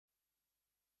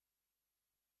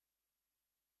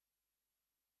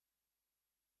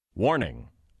Warning: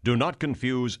 do not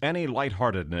confuse any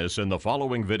lightheartedness in the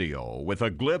following video with a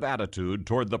glib attitude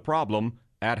toward the problem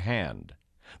at hand.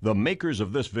 The makers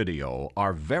of this video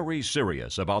are very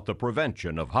serious about the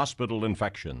prevention of hospital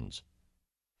infections.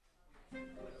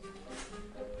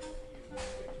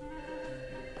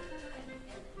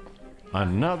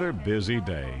 Another busy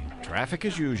day. Traffic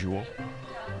as usual.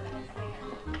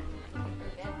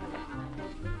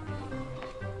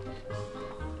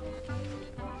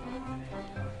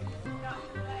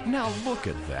 Now look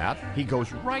at that. He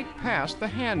goes right past the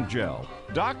hand gel.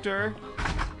 Doctor!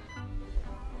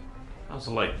 How's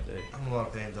the leg today? I'm in a lot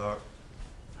of pain, Doc.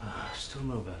 Still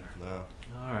no better. No.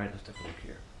 All right, let's take a look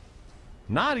here.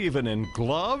 Not even in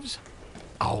gloves?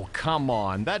 Oh, come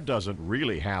on. That doesn't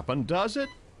really happen, does it?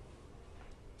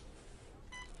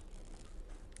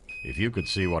 If you could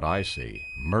see what I see.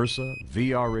 MRSA,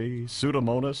 VRE,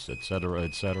 Pseudomonas, etc.,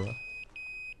 etc.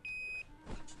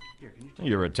 Here, can you take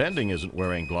Your attending isn't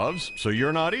wearing gloves, so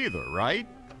you're not either, right?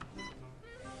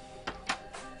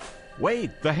 Wait,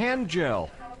 the hand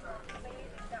gel.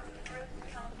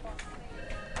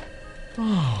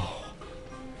 Oh.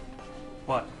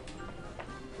 What?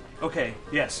 Okay,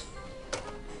 yes.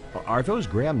 Are those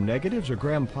gram negatives or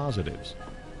gram positives?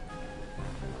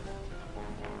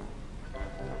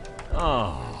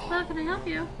 Oh. How can I help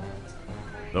you?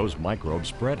 Those microbes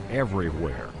spread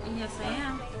everywhere. Yes, I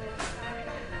am.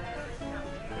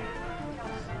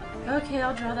 Okay,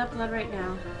 I'll draw that blood right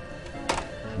now.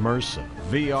 MRSA,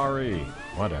 VRE,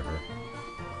 whatever.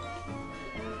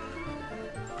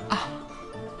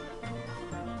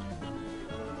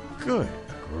 Good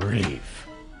grief.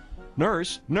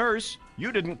 Nurse,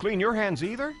 you didn't clean your hands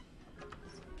either?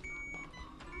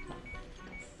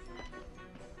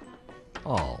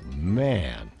 Oh,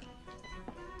 man.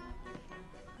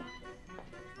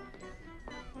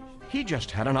 He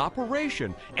just had an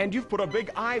operation, and you've put a big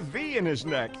IV in his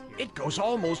neck. It goes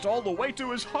almost all the way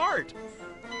to his heart.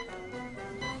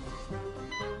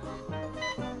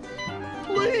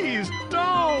 Please,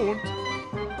 don't!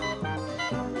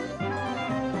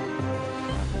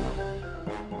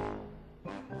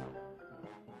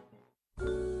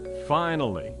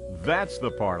 Finally, that's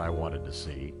the part I wanted to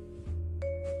see.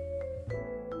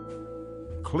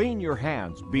 Clean your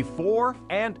hands before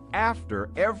and after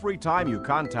every time you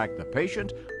contact the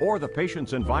patient or the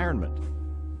patient's environment.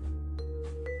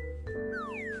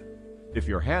 If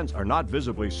your hands are not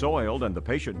visibly soiled and the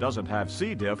patient doesn't have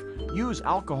C. diff, use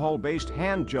alcohol-based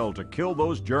hand gel to kill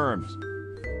those germs.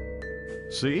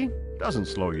 See? Doesn't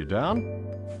slow you down.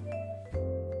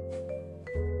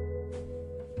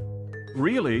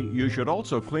 Really, you should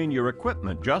also clean your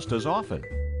equipment just as often.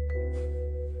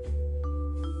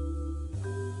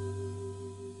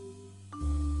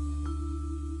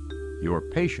 Your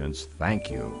patients thank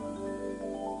you.